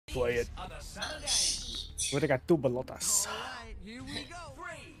Play it. Where they got two balotas. I know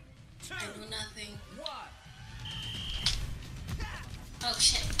nothing. Oh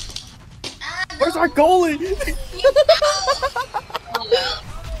shit. Ah, no. Where's our goalie? Oh well.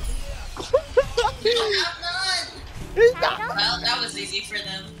 You don't have none. He's not. Well, that was easy for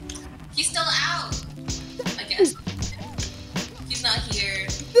them. He's still out. I guess. He's not here.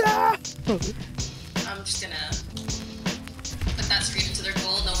 Yeah. I'm just gonna put that straight into their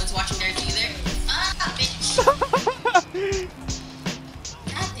goal. No one's watching theirs either. Ah, bitch.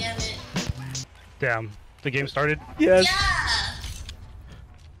 God damn it. Damn. The game started? Yes. Yeah.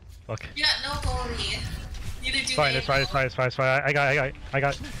 Fuck. You got no goalie. Neither do Fine, they. it's fine, it's fine, it's fine, it's fine. I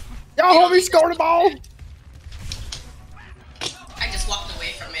got. Yo, homie scored a ball. I just walked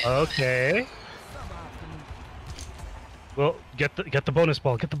away from it. Okay. Well, get the bonus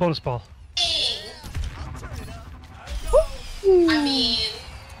ball. Get the bonus ball. I mean,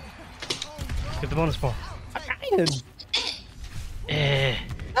 Get the bonus ball. Eh.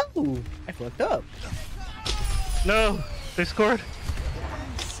 Oh, I fucked up. No, they scored.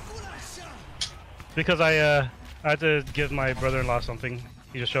 Because I had to give my brother-in-law something.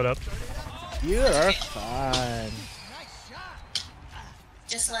 He just showed up. You are fine.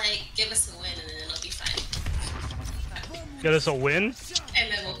 just like give us a win and then it'll be fine. Get us a win?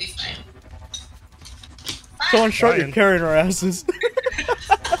 And then we'll be fine. Someone short, you're Fine. carrying our asses.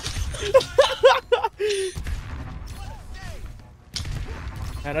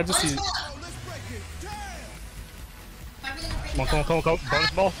 And I just see. Come on. Bonus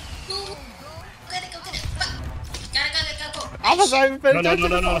ball? Go get it, go get it. Go. I was not even paying No. attention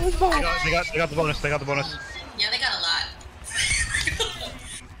to the bonus ball. They got the bonus. They got the bonus. Yeah, they got a lot.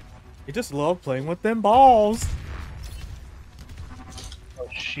 You just love playing with them balls. Oh,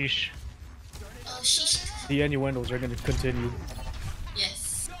 sheesh. Oh, sheesh. The innuendos are going to continue.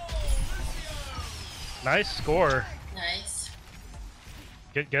 Yes. Nice score. Nice.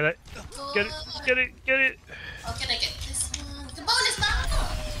 Get it. Get it. Oh, can I get this one? The bonus ball!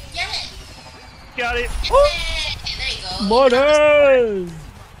 Get it! Got it. Hey, there you go. Money!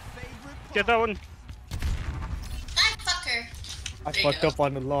 Get that one. Ah, fucker. I There you fucked go. up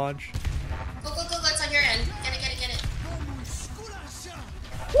on the launch. Go, it's on your end. Get it.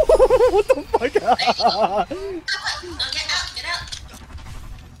 What the fuck? There you go. No, get out.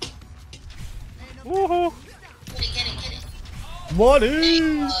 Woohoo. Get it. Money!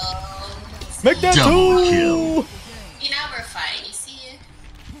 Oh. Make that Double two! kill. See, now we're fine, you see?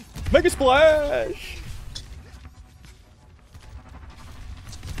 Make a splash!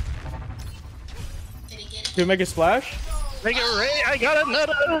 Get it. Can we make a splash? Make it rain. I got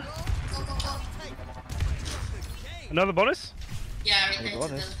another. Go. Another bonus? Yeah, right there.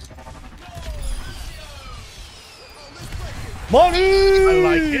 bonus. To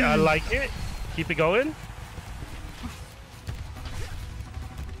Money! I like it. Keep it going.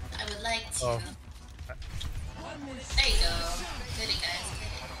 I would like to. Oh. There you go. Get it, guys.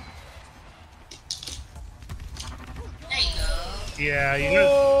 There you go. Yeah, you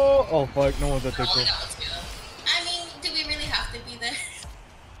know. Oh fuck, no one's at the Oh, goal. that was good. I mean, do we really have to be there?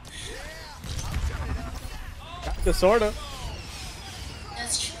 Kinda, sorta.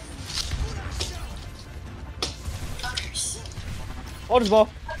 That's true. Fuckers. Bonus ball.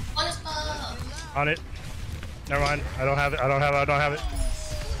 Bonus ball. On it. Never mind. I don't have it.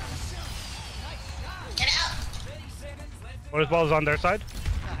 Get it out. Bonus ball is on their side.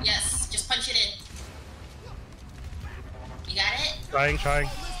 Yes, just punch it in. You got it? Trying. You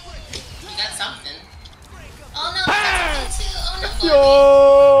got something. Oh no, that's something too. Oh no, buddy.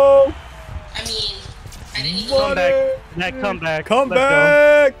 Yo! I mean, I didn't even Come back. Money! Come back. Come Let's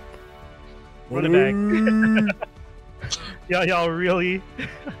back! Go. Run it back. Y'all really?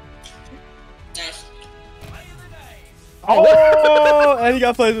 Nice. Oh! And he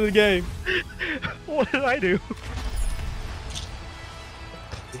got played in the game. What did I do?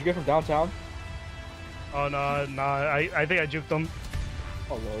 Did you get from downtown? Oh no. I think I juked them.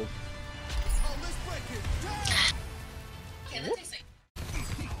 Oh lord. Okay, that tastes like.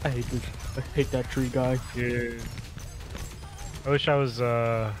 I hate that tree guy. Yeah. I wish I was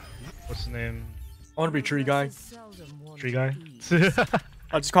what's his name? I wanna be tree guy. Tree guy.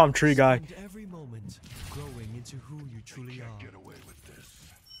 I'll just call him tree guy. Every moment growing into who you truly are. Get away with this.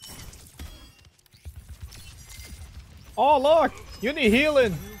 Oh look! You need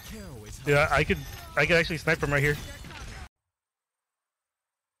healing! Yeah, I could actually snipe him right here.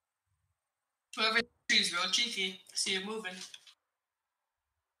 Whoever tree's real cheeky. See you moving.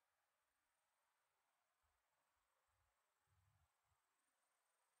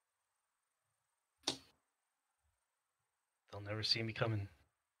 They'll never see me coming.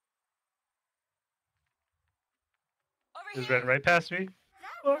 Just ran right past me.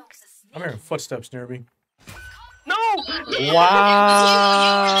 Fuck. I'm hearing footsteps near me. No!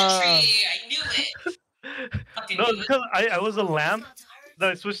 Wow. You were the tree. I knew it. Fucking No, knew it. because I was a lamp.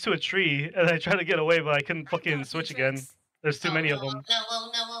 Then I switched to a tree, and I tried to get away, but I couldn't fucking switch again. There's too many of them.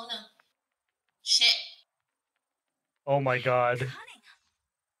 No. Shit. Oh my god.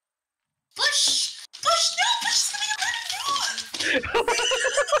 Push! No!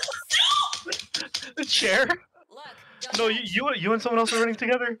 The chair? No, you and someone else are running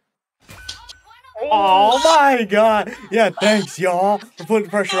together. Oh my god. Yeah, thanks, y'all, for putting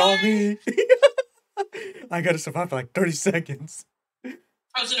pressure on me. I gotta survive for like 30 seconds.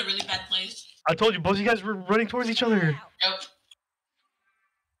 I was in a really bad place. I told you, both of you guys were running towards each other. Nope.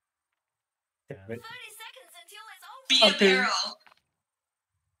 Damn it. Be a barrel.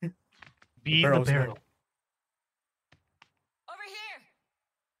 Be the Barrel's barrel.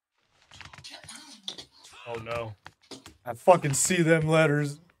 Oh no. I fucking see them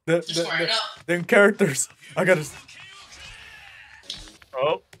letters. Just fire it up. Them characters. I gotta.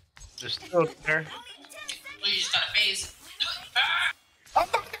 Oh. They're still there. Well, you just got a phase. I'm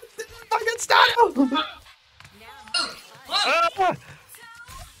fucking stop! Ah!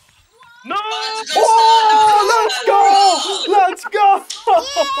 No! Oh, let's go! Let's go!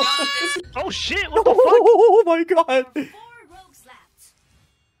 Oh shit! What the fuck? Oh my god!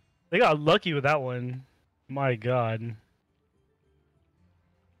 They got lucky with that one. My god.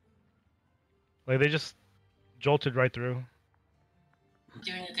 Like they just jolted right through.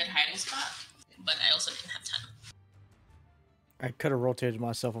 Doing a good hiding spot, but I also didn't have time. I could have rotated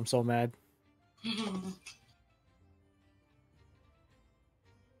myself. I'm so mad.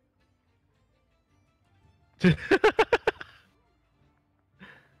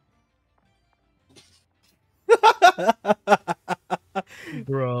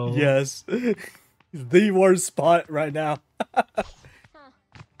 Bro. Yes. The worst spot right now.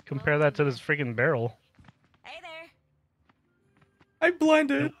 Compare that to this freaking barrel. Hey there. I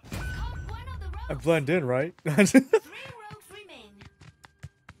blended. I blend in, right?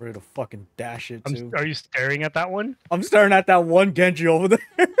 Ready to fucking dash it too. Are you staring at that one? I'm staring at that one Genji over there.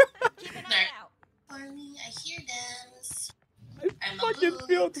 Army, I hear them. I fucking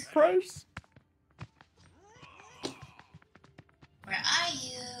feel the press. Where are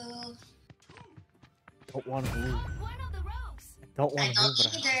you? Don't want to move. Don't want I to move.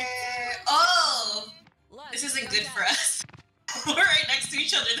 don't But either. Oh! This isn't good for us. We're right next to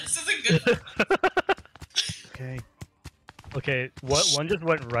each other. This isn't good. Okay. Okay, what one just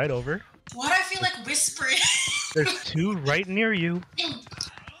went right over? Why do I feel like whispering? There's two right near you.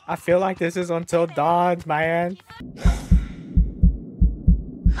 I feel like this is until dawn, man.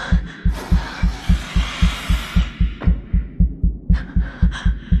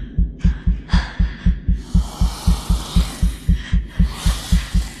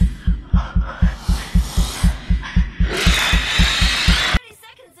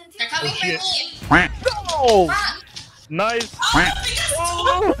 They're coming for me. No! Nice.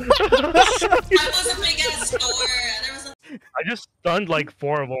 Oh, that was a big ass door. There was I just stunned like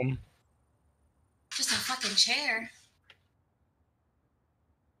 4 of them. just a fucking chair.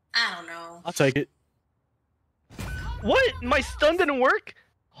 I don't know. I'll take it. What? My stun didn't work?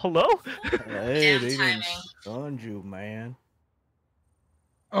 Hello? Hey, Damn they didn't timing. stun you, man.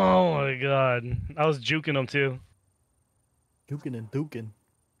 Oh my god. I was juking them too. Duking and duking.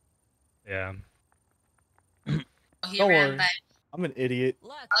 Yeah. Oh, he Don't ran worry. by. I'm an idiot.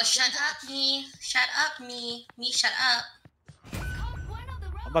 Oh, shut up, me. Shut up, me. Me, shut up.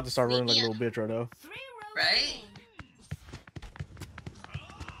 I'm about to start running like a little bitch right now. Right?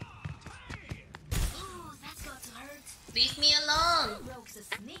 Leave me alone.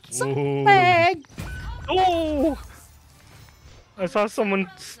 Ooh. Oh! I saw someone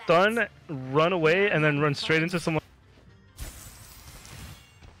stun, run away, and then run straight into someone.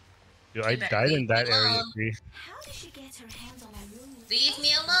 Dude, I died in that area. See? Leave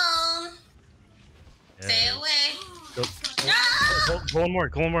me alone. Yeah. Stay away. Go No! one more.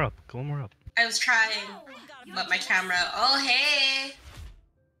 Go one more up. Go one more up. I was trying, but my camera. Oh, hey.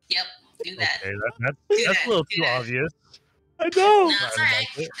 Yep, do that. Okay, Do that's that, a little do too that. obvious. I know. No, it's I alright.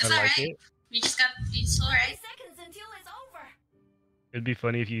 like it. It's I like alright. it. You just got. It's alright. It'd be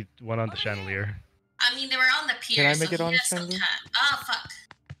funny if you went on the chandelier. I mean, they were on the pier. Can I so make it he on the has some chandelier? time. Oh, fuck.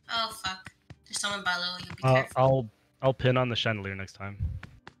 Oh, fuck. There's someone below. You be careful. I'll pin on the chandelier next time.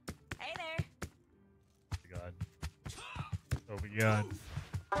 Hey there. Oh my god.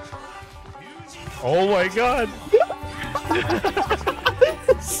 Oh my god.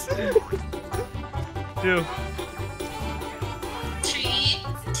 Two. 3,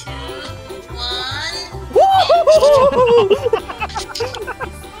 2, 1.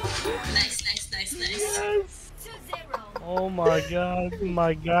 Nice, nice, nice, nice. Yes. Oh my god,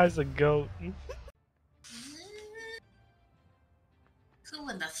 my guy's a goat. Who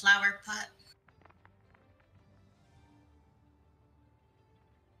in the flower pot?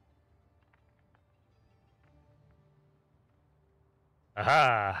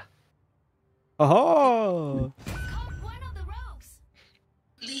 Aha. Oh.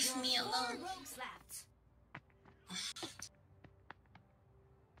 Leave me alone.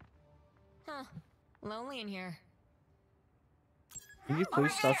 Huh. Lonely in here. Can you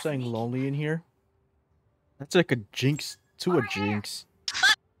please stop saying lonely in here? That's like a jinx to a jinx.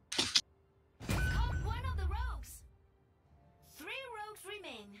 One of the rogues. 3 rogues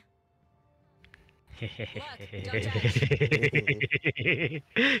remain.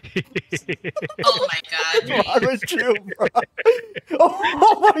 Oh my god. I was true, bro.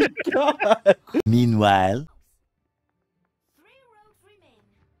 Oh my god. Meanwhile. 3 rogues remain.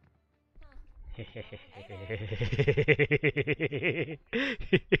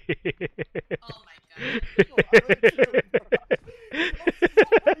 Oh my god.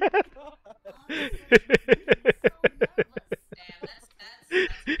 Damn, that's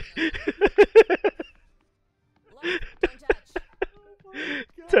Look, don't touch.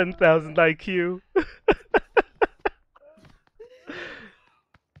 10,000 IQ.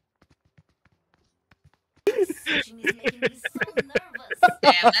 Searching is making me so nervous.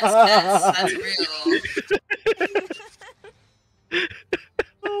 Damn, that's real.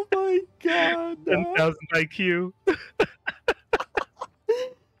 Oh my god. No. 10,000 IQ.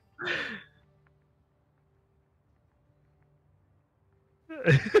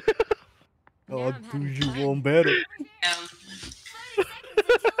 Oh, do you want better? Damn. 30 seconds until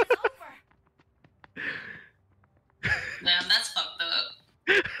it's over. Damn, that's fucked up.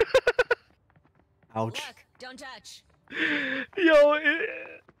 Ouch. Look, don't touch. Yo,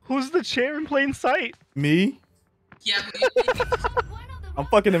 who's the chair in plain sight? Me? Yeah, who you think? I'm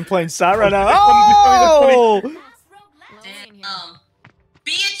fucking in plain sight right now. That's Oh! Last rogue left. Lonely in here. Damn.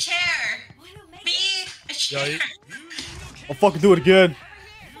 Be a chair. Be a chair. Yo, I'll fucking do it again.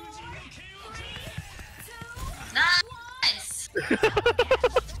 Nice.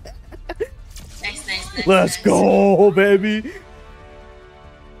 Nice, nice. Let's nice. go, baby.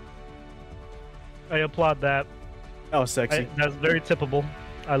 I applaud that. That was sexy. That's very tippable.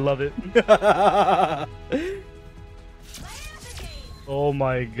 I love it. Oh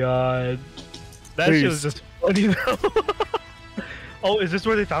my god. That shit was just funny though. Oh, is this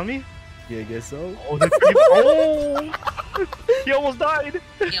where they found me? Yeah, I guess so. Oh, oh! He almost died.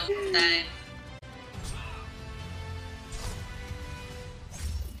 He almost died.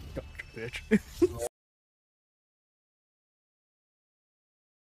 Bitch.